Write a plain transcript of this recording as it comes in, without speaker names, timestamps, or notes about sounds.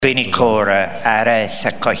Gwini córa ara sa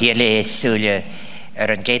cohiile súile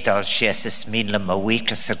an gédal sias is míle a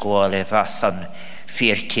wícas a gháil bhas an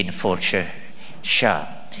fíorcín fóilte seo.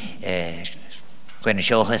 Gwine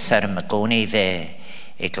seochas ar a gcónaí bheith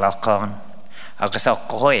I ghlacán agus á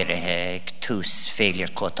gháirithe ag tús féile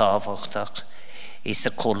có tábhachtach is a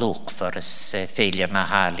cólúch for is féile na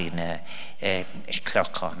hálína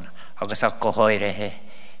ghlacán agus á gháirithe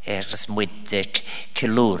agus muid ag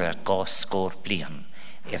cilúra gá scór blian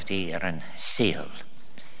if the an seal.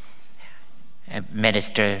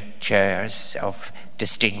 Minister, chairs of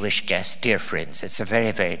distinguished guests, dear friends, it's a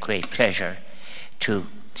very, very great pleasure to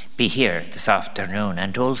be here this afternoon,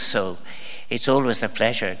 and also it's always a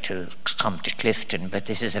pleasure to come to Clifton, but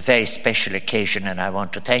this is a very special occasion, and I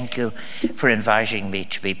want to thank you for inviting me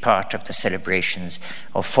to be part of the celebrations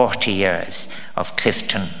of 40 years of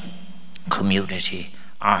Clifton Community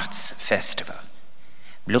Arts Festival.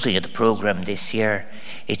 Looking at the programme this year,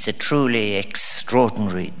 it's a truly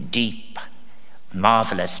extraordinary, deep,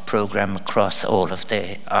 marvellous programme across all of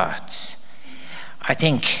the arts. I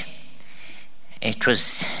think it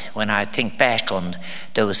was, when I think back on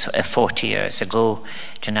those 40 years ago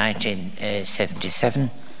to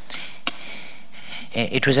 1977,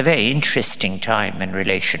 it was a very interesting time in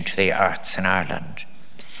relation to the arts in Ireland.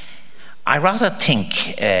 I rather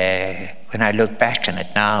think, when I look back on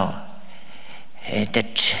it now,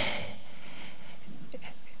 that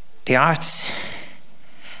the arts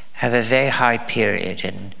have a very high period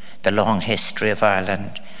in the long history of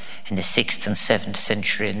Ireland in the 6th and 7th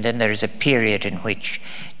century, and then there is a period in which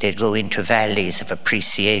they go into valleys of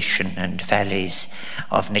appreciation and valleys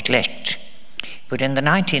of neglect. But in the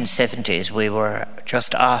 1970s, we were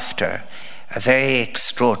just after a very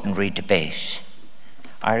extraordinary debate.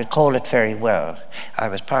 I recall it very well. I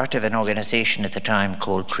was part of an organisation at the time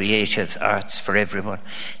called Creative Arts for Everyone,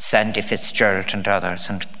 Sandy Fitzgerald and others,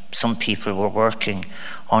 and some people were working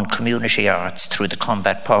on community arts through the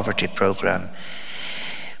Combat Poverty programme,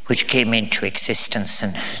 which came into existence in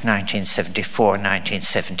 1974,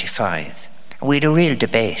 1975. We had a real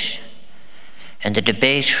debate, and the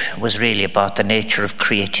debate was really about the nature of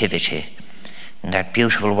creativity. And that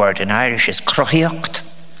beautiful word in Irish is crothaíocht,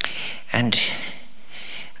 and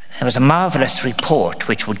there was a marvellous report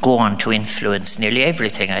which would go on to influence nearly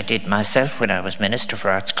everything I did myself when I was Minister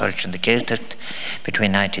for Arts, Culture and the Gaeltacht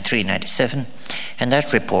between 93 and 97. And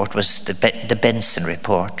that report was the Benson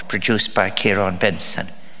report, produced by Ciarán Benson.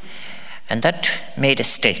 And that made a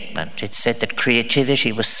statement. It said that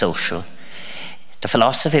creativity was social. The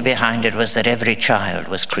philosophy behind it was that every child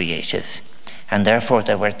was creative. And therefore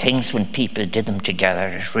there were things when people did them together,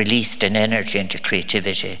 it released an energy into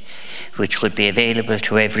creativity which would be available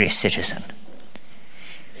to every citizen.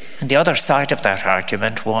 And the other side of that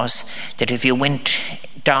argument was that if you went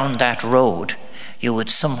down that road, you would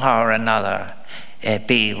somehow or another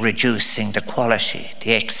be reducing the quality,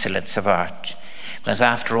 the excellence of art. Because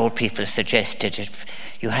after all, people suggested if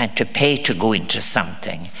you had to pay to go into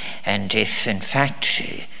something, and if in fact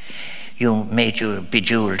you made your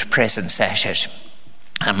bejeweled presence at it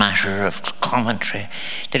a matter of commentary,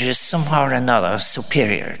 that it is somehow or another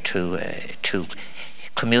superior to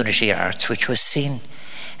community arts, which was seen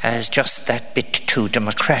as just that bit too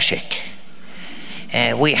democratic.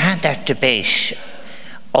 We had that debate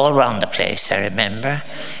all around the place, I remember,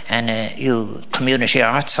 and community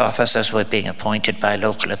arts officers were being appointed by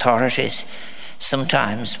local authorities,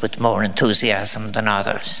 sometimes with more enthusiasm than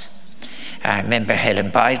others. I remember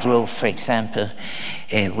Helen Bygrove, for example.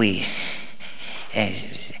 We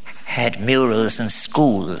had murals in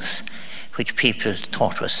schools, which people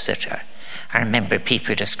thought was that. I remember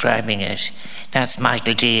people describing it, that's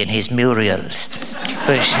Michael D and his murals.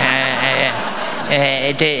 But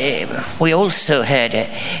we also had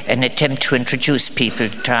an attempt to introduce people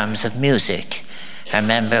in terms of music. I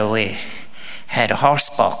remember we had a horse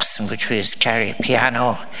box in which we would carry a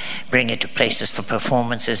piano, bring it to places for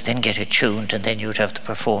performances, then get it tuned, and then you'd have the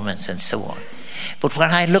performance and so on. But when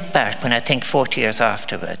I look back, when I think 40 years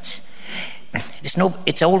afterwards,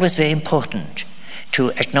 it's always very important to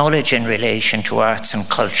acknowledge in relation to arts and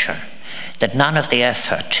culture that none of the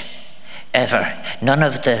effort ever, none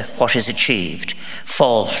of what is achieved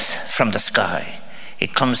falls from the sky.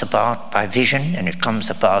 It comes about by vision, and it comes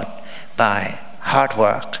about by hard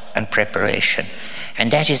work and preparation. And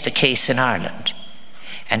that is the case in Ireland.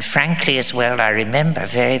 And frankly as well, I remember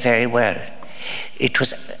very, very well,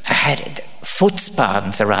 I had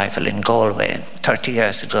Footspan's arrival in Galway 30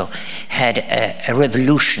 years ago had a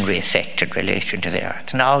revolutionary effect in relation to the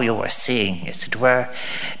arts. Now you are seeing, as it were,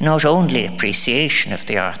 not only appreciation of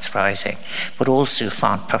the arts rising, but also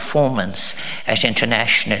found performance at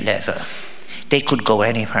international level. they could go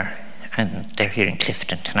anywhere. And they're here in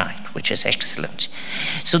Clifton tonight, which is excellent.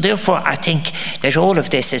 So therefore, I think that all of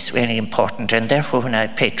this is really important. And therefore, when I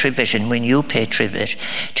pay tribute, and when you pay tribute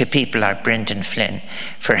to people like Brendan Flynn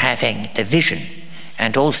for having the vision,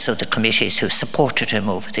 and also the committees who supported him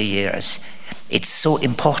over the years, it's so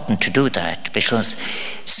important to do that, because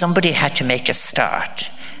somebody had to make a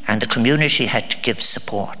start, and the community had to give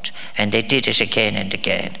support, and they did it again and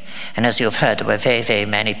again. And as you've heard, there were very, very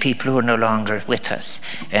many people who are no longer with us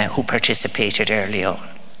who participated early on.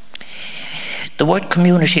 The word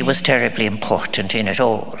community was terribly important in it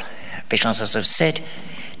all, because as I've said,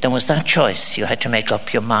 there was that choice. You had to make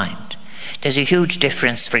up your mind. There's a huge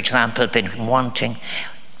difference, for example, between wanting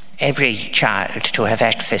every child to have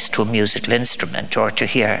access to a musical instrument or to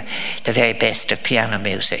hear the very best of piano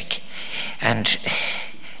music, and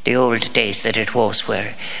the old days that it was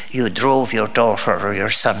where you drove your daughter or your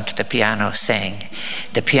son to the piano saying,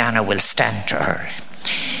 the piano will stand to her.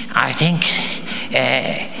 I think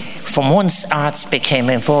from once arts became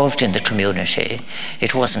involved in the community,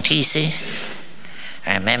 it wasn't easy.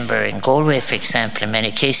 I remember in Galway, for example, in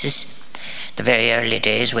many cases, the very early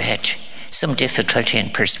days, we had some difficulty in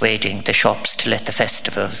persuading the shops to let the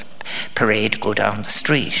festival parade go down the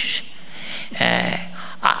street.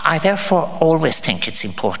 I therefore always think it's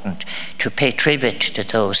important to pay tribute to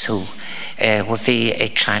those who would be a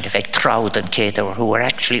kind of a crowd and Céadar, who were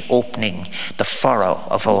actually opening the furrow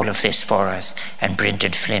of all of this for us, and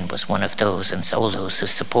Brendan Flynn was one of those, and all those who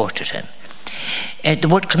supported him. The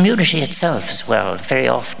word community itself as well, very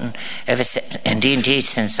often, and indeed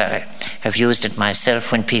since I have used it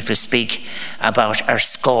myself when people speak about our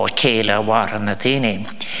scó céile war an Athene,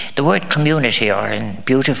 the word community, or in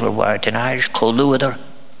beautiful word in Irish, colúdar.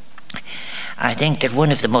 I think that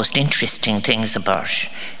one of the most interesting things about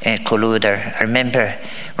colúdar, I remember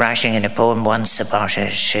writing in a poem once about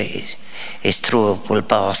it, is through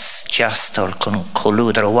Gulbas Jastal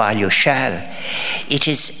colúdar while you shall. It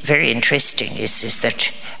is very interesting is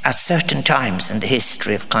that at certain times in the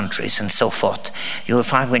history of countries and so forth, you will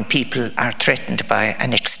find when people are threatened by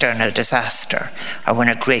an external disaster or when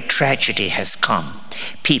a great tragedy has come,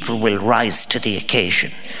 people will rise to the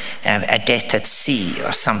occasion, a death at sea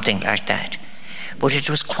or something like that. But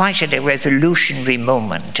it was quite a revolutionary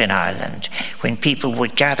moment in Ireland when people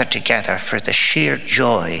would gather together for the sheer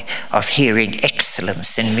joy of hearing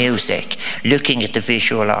excellence in music, looking at the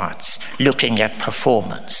visual arts, looking at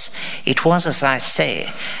performance. It was, as I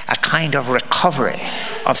say, a kind of recovery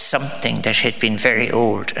of something that had been very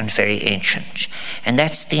old and very ancient. And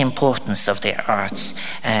that's the importance of the arts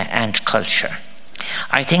and culture.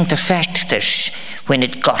 I think the fact that when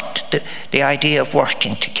it got the idea of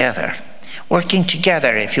working together,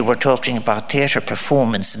 if you were talking about theatre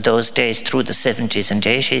performance in those days through the 70s and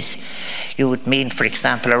 80s, you would mean, for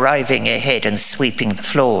example, arriving ahead and sweeping the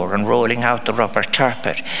floor and rolling out the rubber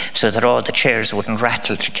carpet so that all the chairs wouldn't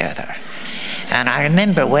rattle together. And I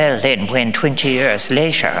remember well then when 20 years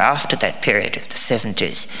later, after that period of the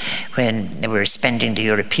 70s, when they were spending the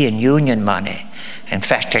European Union money, in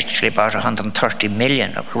fact, actually about 130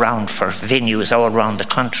 million around for venues all around the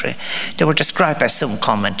country, they were described by some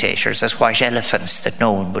commentators as white elephants that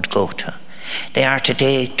no one would go to. They are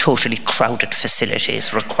today totally crowded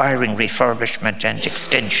facilities requiring refurbishment and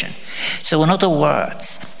extension. So in other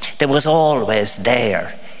words, there was always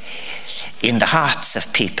there in the hearts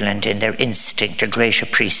of people and in their instinct a great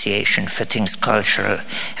appreciation for things cultural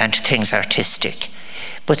and things artistic.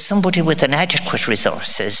 But somebody with inadequate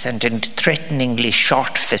resources and in threateningly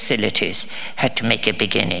short facilities had to make a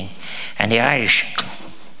beginning. And the Irish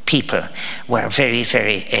people were very,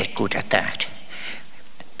 very good at that.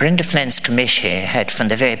 Brendan Flynn's committee had from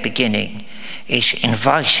the very beginning, it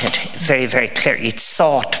invited very, very clearly, it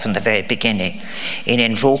sought from the very beginning in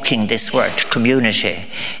invoking this word community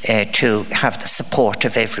to have the support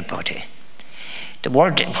of everybody. The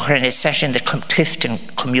word, when it sat in the Clifton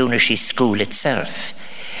Community School itself,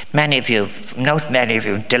 many of you,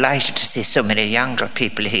 delighted to see so many younger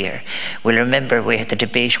people here, will remember we had the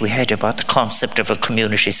debate we had about the concept of a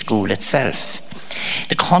community school itself.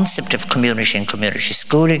 The concept of community and community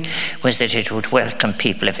schooling was that it would welcome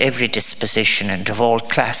people of every disposition and of all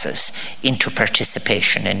classes into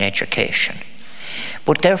participation in education.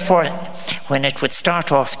 But therefore, when it would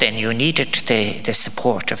start off then, you needed the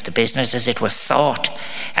support of the businesses. It was sought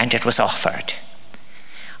and it was offered.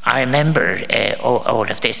 I remember all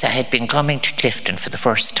of this. I had been coming to Clifton for the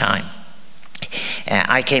first time.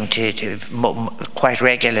 I came to quite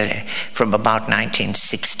regularly from about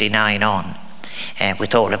 1969 on,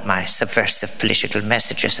 with all of my subversive political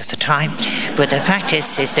messages at the time. But the fact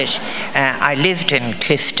is that I lived in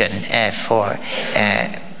Clifton for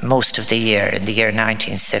most of the year in the year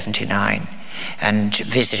 1979 and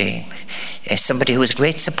visiting somebody who was a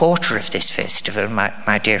great supporter of this festival,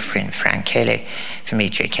 my dear friend Frank Kelly from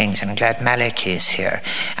E.J. Kings, and I'm glad Malek is here.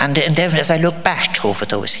 And then as I look back over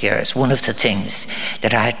those years, one of the things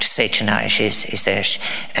that I had to say tonight is that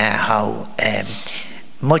how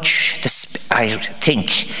much I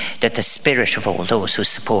think that the spirit of all those who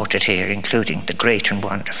supported here, including the great and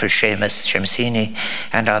wonderful Seamus Shamsini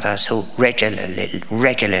and others who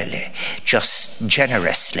regularly, just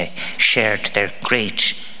generously shared their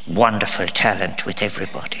great, wonderful talent with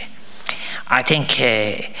everybody. I think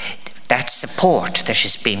that support that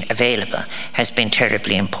has been available has been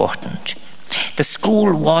terribly important. The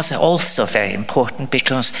school was also very important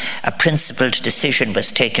because a principled decision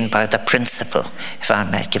was taken by the principal, if I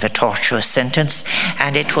might give a tortuous sentence,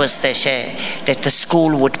 and it was that the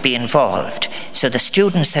school would be involved. So the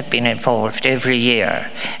students have been involved every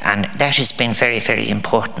year, and that has been very, very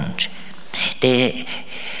important. They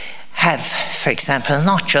have, for example,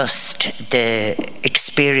 not just the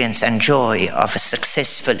experience and joy of a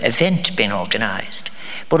successful event being organised,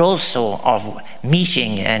 but also of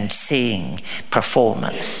meeting and seeing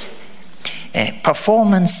performance.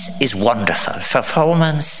 Performance is wonderful.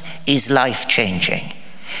 Performance is life-changing.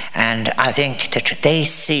 And I think that they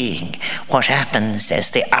seeing what happens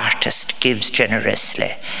as the artist gives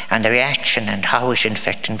generously and the reaction and how it in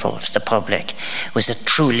fact involves the public was a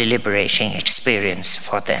truly liberating experience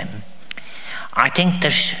for them. I think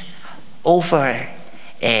that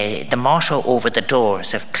the motto over the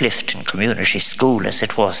doors of Clifton Community School, as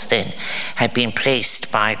it was then, had been placed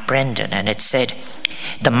by Brendan, and it said,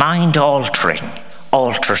 "The mind altering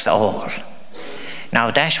alters all." Now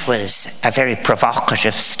that was a very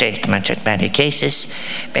provocative statement in many cases,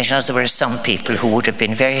 because there were some people who would have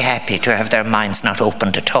been very happy to have their minds not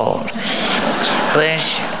opened at all. But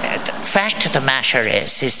the fact of the matter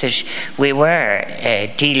is that we were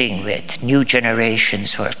dealing with new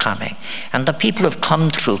generations who are coming, and the people who have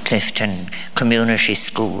come through Clifton Community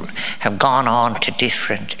School have gone on to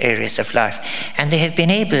different areas of life, and they have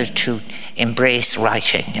been able to embrace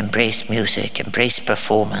writing, embrace music, embrace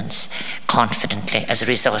performance confidently as a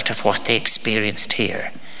result of what they experienced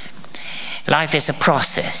here. Life is a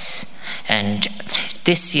process, and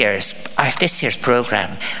this year's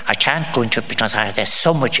program, I can't go into it because there's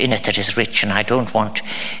so much in it that is rich, and I don't want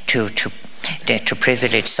to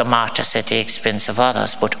privilege some artists at the expense of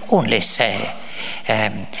others, but only say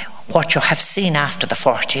what you have seen after the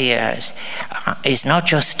 40 years is not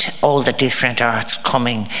just all the different arts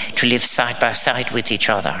coming to live side by side with each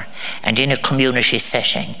other and in a community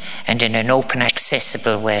setting and in an open,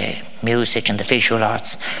 accessible way, music and the visual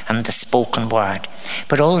arts and the spoken word,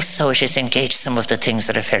 but also it has engaged some of the things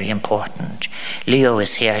that are very important. Leo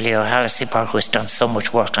is here, Leo Halseyberg, who has done so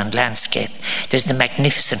much work on landscape. There's the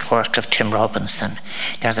magnificent work of Tim Robinson.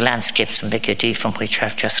 There's landscapes from Biggie from which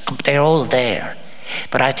I've just come. They're all there.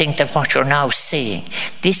 But I think that what you're now seeing,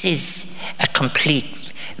 this is a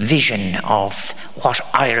complete vision of what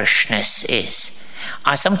Irishness is.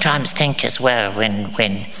 I sometimes think as well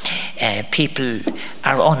when people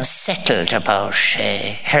are unsettled about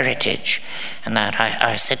heritage, and that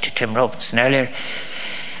I said to Tim Robinson earlier,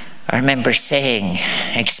 I remember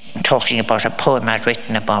talking about a poem I'd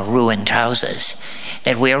written about ruined houses,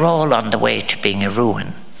 that we're all on the way to being a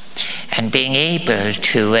ruin. And being able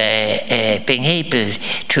to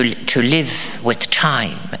live with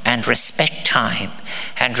time and respect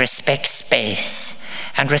space,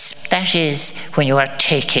 and that is when you are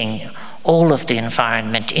taking all of the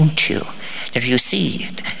environment into you, that you see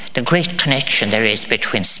the great connection there is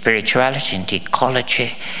between spirituality and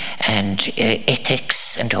ecology and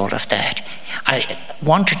ethics and all of that. I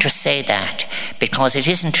wanted to say that because it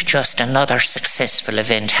isn't just another successful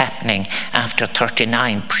event happening after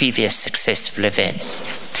 39 previous successful events.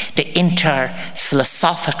 The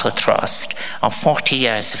inter-philosophical thrust of 40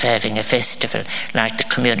 years of having a festival like the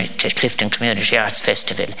Clifton Community Arts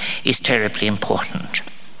Festival is terribly important.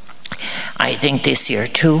 I think this year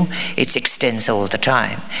too, it extends all the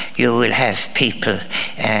time. You will have people,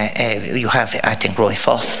 you have, I think, Roy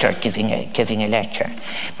Foster giving a lecture.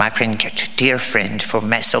 My friend, dear friend for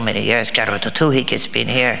so many years, Garrod O'Tuig, has been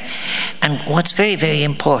here. And what's very, very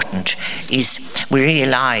important is we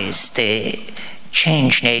realise the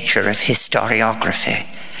changed nature of historiography.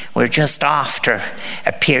 We're just after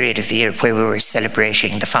a period of year where we were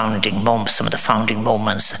celebrating some of the founding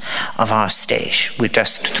moments of our state. We're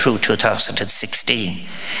just through 2016.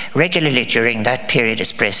 Regularly during that period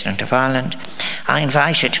as President of Ireland, I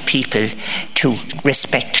invited people to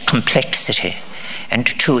respect complexity and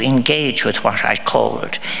to engage with what I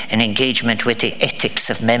called an engagement with the ethics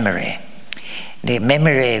of memory. The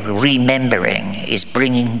memory, remembering, is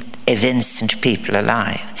bringing events and people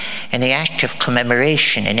alive. And the act of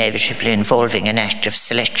commemoration, inevitably involving an act of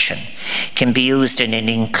selection, can be used in an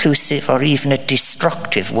inclusive or even a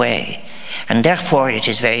destructive way. And therefore it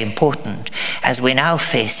is very important, as we now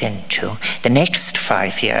face into the next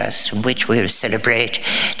 5 years, in which we will celebrate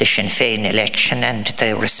the Sinn Féin election and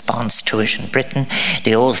the response to it in Britain.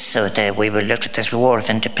 We will look at the War of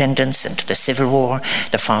Independence and the Civil War,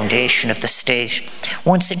 the foundation of the state.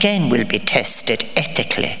 Once again will be tested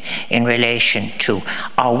ethically in relation to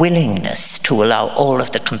our willingness to allow all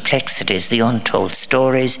of the complexities, the untold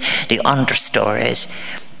stories, the understories,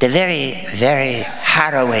 the very, very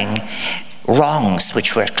harrowing wrongs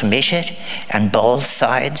which were committed and both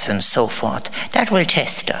sides and so forth. That will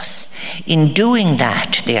test us. In doing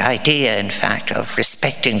that, the idea, in fact, of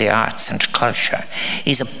respecting the arts and culture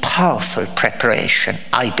is a powerful preparation,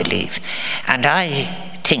 I believe. And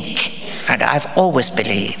I think, and I've always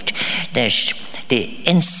believed, that the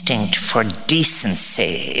instinct for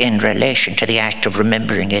decency in relation to the act of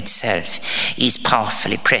remembering itself is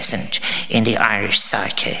powerfully present in the Irish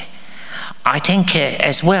psyche. I think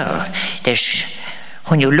as well,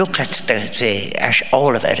 when you look at at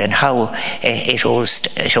all of it and how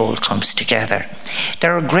it all comes together,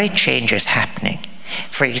 there are great changes happening.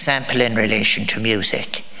 For example, in relation to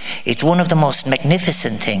music. It's one of the most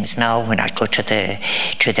magnificent things now when I go to the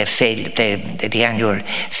annual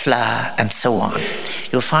FLA and so on.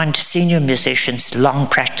 You'll find senior musicians, long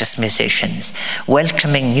practice musicians,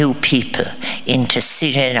 welcoming new people in to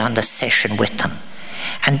sit in on the session with them.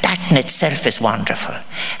 And that in itself is wonderful.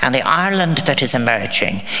 And the Ireland that is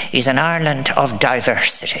emerging is an Ireland of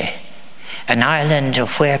diversity. An island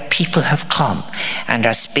of where people have come and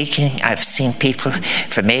are speaking. I've seen people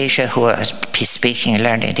from Asia who are speaking and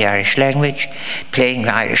learning the Irish language, playing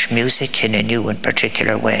Irish music in a new and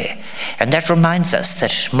particular way. And that reminds us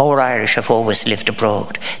that more Irish have always lived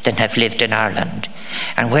abroad than have lived in Ireland.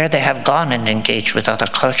 And where they have gone and engaged with other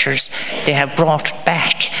cultures, they have brought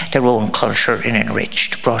back their own culture and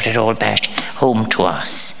enriched, brought it all back home to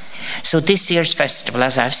us. So this year's festival,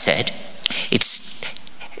 as I've said,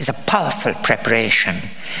 is a powerful preparation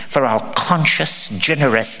for our conscious,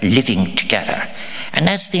 generous living together. And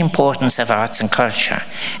that's the importance of arts and culture.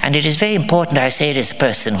 And it is very important, I say it as a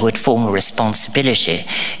person who had formal responsibility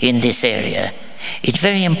in this area. It's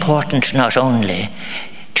very important not only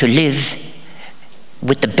to live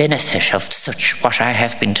with the benefit of such what I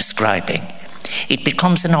have been describing. It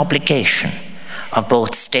becomes an obligation of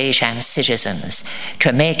both state and citizens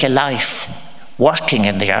to make a life working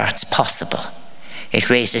in the arts possible. It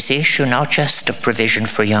raises the issue not just of provision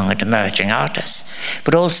for young and emerging artists,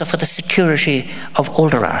 but also for the security of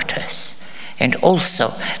older artists, and also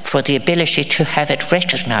for the ability to have it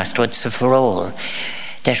recognised once and for all,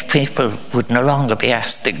 that people would no longer be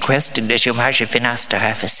asked the question that you might have been asked a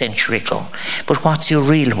half a century ago, but what's your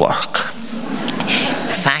real work?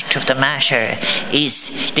 The fact of the matter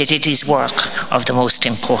is that it is work of the most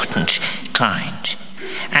important kind.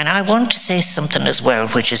 And I want to say something as well,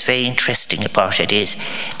 which is very interesting about it, is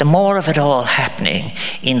the more of it all happening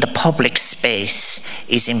in the public space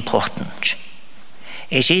is important.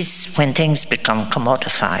 It is when things become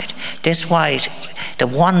commodified. That's why the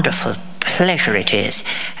wonderful pleasure it is,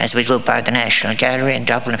 as we go by the National Gallery in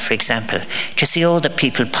Dublin, for example, to see all the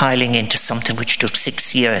people piling into something which took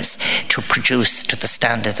 6 years to produce to the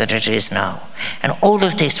standard that it is now. And all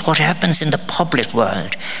of this, what happens in the public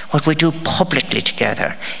world, what we do publicly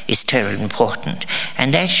together, is terribly important.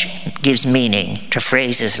 And that gives meaning to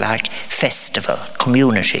phrases like festival,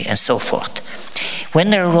 community, and so forth.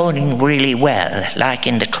 When they're running really well, like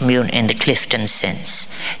in the Clifton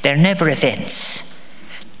sense, they're never events.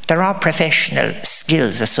 There are professional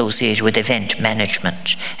skills associated with event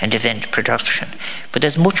management and event production, but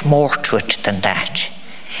there's much more to it than that.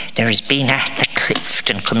 There has been at the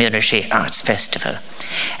Clifton Community Arts Festival,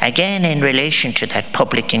 again in relation to that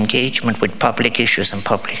public engagement with public issues and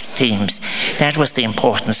public themes, that was the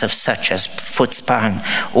importance of such as Footspan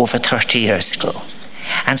over 30 years ago.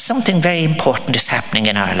 And something very important is happening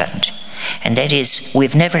in Ireland, and that is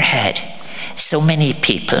we've never had so many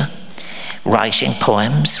people writing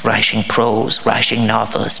poems, writing prose, writing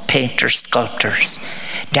novels, painters, sculptors,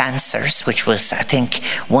 dancers, which was, I think,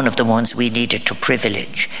 one of the ones we needed to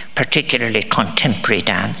privilege, particularly contemporary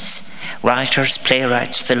dance, writers,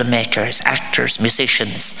 playwrights, filmmakers, actors,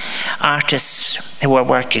 musicians, artists who were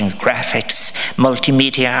working graphics,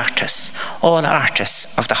 multimedia artists, all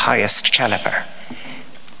artists of the highest caliber.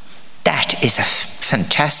 That is a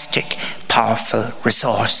fantastic, powerful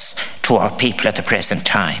resource to our people at the present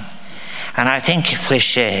time. And I think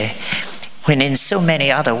when in so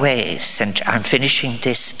many other ways, and I'm finishing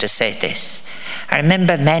this to say this, I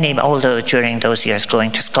remember although during those years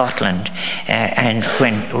going to Scotland, and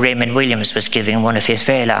when Raymond Williams was giving one of his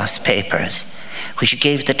very last papers, which he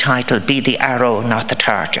gave the title, "Be the Arrow, Not the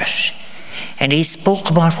Target." And he spoke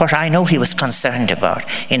about what I know he was concerned about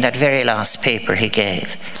in that very last paper he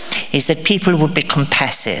gave, is that people would become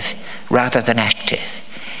passive rather than active.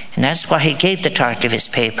 And that's why he gave the title of his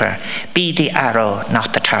paper, "Be the Arrow,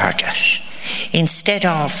 Not the Target." Instead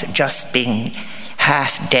of just being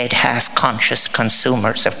half-dead, half-conscious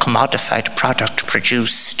consumers of commodified product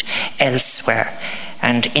produced elsewhere,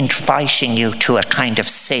 and inviting you to a kind of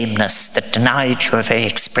sameness that denied your very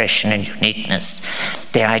expression and uniqueness.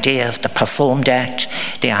 The idea of the performed act,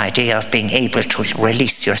 the idea of being able to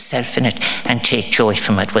release yourself in it and take joy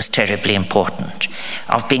from it was terribly important.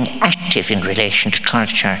 Of being active in relation to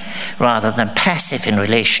culture rather than passive in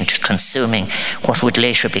relation to consuming what would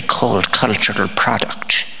later be called cultural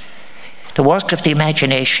product. The work of the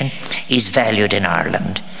imagination is valued in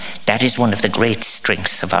Ireland. That is one of the great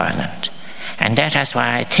strengths of Ireland. And that is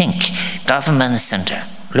why I think governments and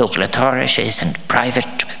local authorities and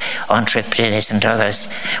private entrepreneurs and others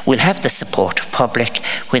will have the support of public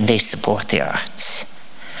when they support the arts.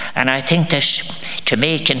 And I think that to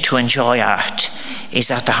make and to enjoy art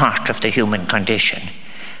is at the heart of the human condition.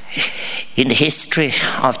 In the history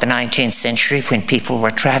of the 19th century, when people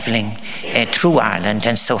were travelling through Ireland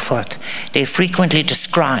and so forth, they frequently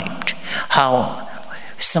described how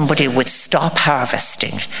somebody would stop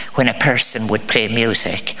harvesting when a person would play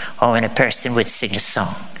music or when a person would sing a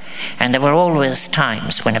song. And there were always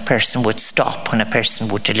times when a person would stop, when a person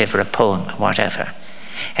would deliver a poem or whatever.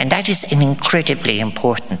 And that is an incredibly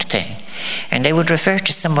important thing. And they would refer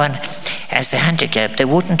to someone as the handicapped. They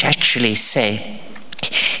wouldn't actually say,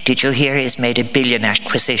 "Did you hear he's made a billion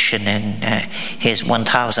acquisition in his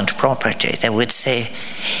 1,000 property?" They would say,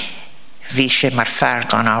 "Vishe mar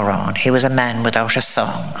fargon auron." He was a man without a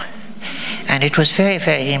song. And it was very,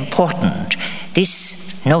 very important, this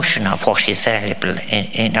notion of what is valuable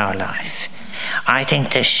in our life. I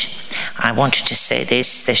think that I wanted to say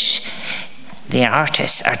this, that the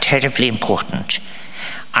artists are terribly important.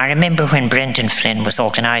 I remember when Brendan Flynn was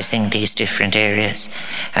organising these different areas,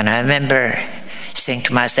 and I remember saying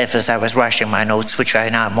to myself as I was writing my notes, which I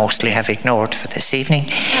now mostly have ignored for this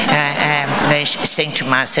evening, saying to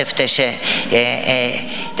myself that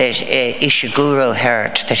Ishiguro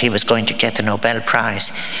heard that he was going to get the Nobel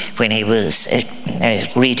Prize when he was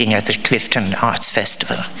reading at the Clifton Arts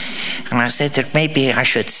Festival. And I said that maybe I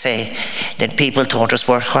should say that people thought it was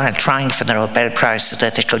worthwhile trying for the Nobel Prize so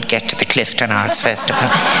that they could get to the Clifton Arts Festival.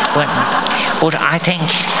 But I think...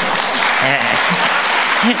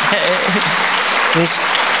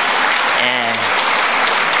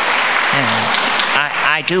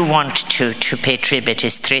 I do want to pay tribute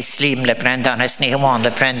is Treslim le Brendan, is Nihawan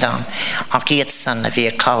le Brendan, ach iadsan na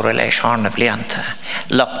bhí cabhra leis harna bhlianta,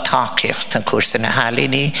 lucht táceocht an cuasa na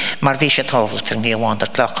halíní, mar bhí sé tábhailt an Nihawan de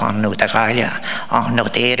clocán nó de gaile, ach nó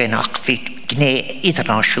d'éireann ach bhí gné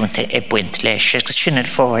idirnáisiúnta buint leis, agus sinnad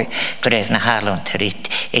fór go raibh na hálúnta rít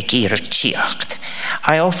gíreach tíocht.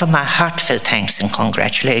 I offer my heartfelt thanks and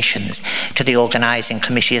congratulations to the organising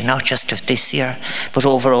committee, not just of this year, but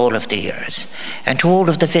over all of the years. And to all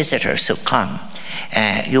of the visitors who come.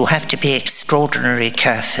 You have to be extraordinarily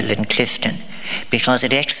careful in Clifton, because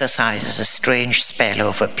it exercises a strange spell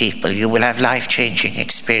over people. You will have life-changing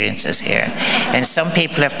experiences here. And some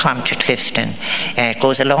people have come to Clifton. It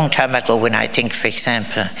goes a long time ago when I think, for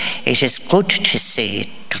example, it is good to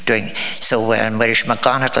see doing so well. Marish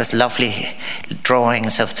McGonagall's lovely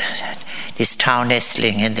drawings of this town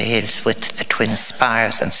nestling in the hills with the twin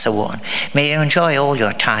spires and so on. May you enjoy all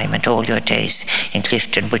your time and all your days in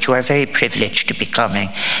Clifton, but you are very privileged to be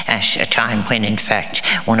coming at a time when, in fact,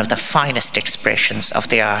 one of the finest expressions of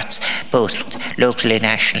the arts, both locally,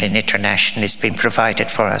 nationally and internationally, is being provided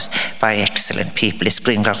for us by excellent people.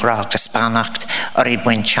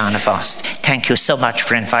 Thank you so much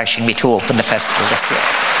for inviting me to open the festival this year.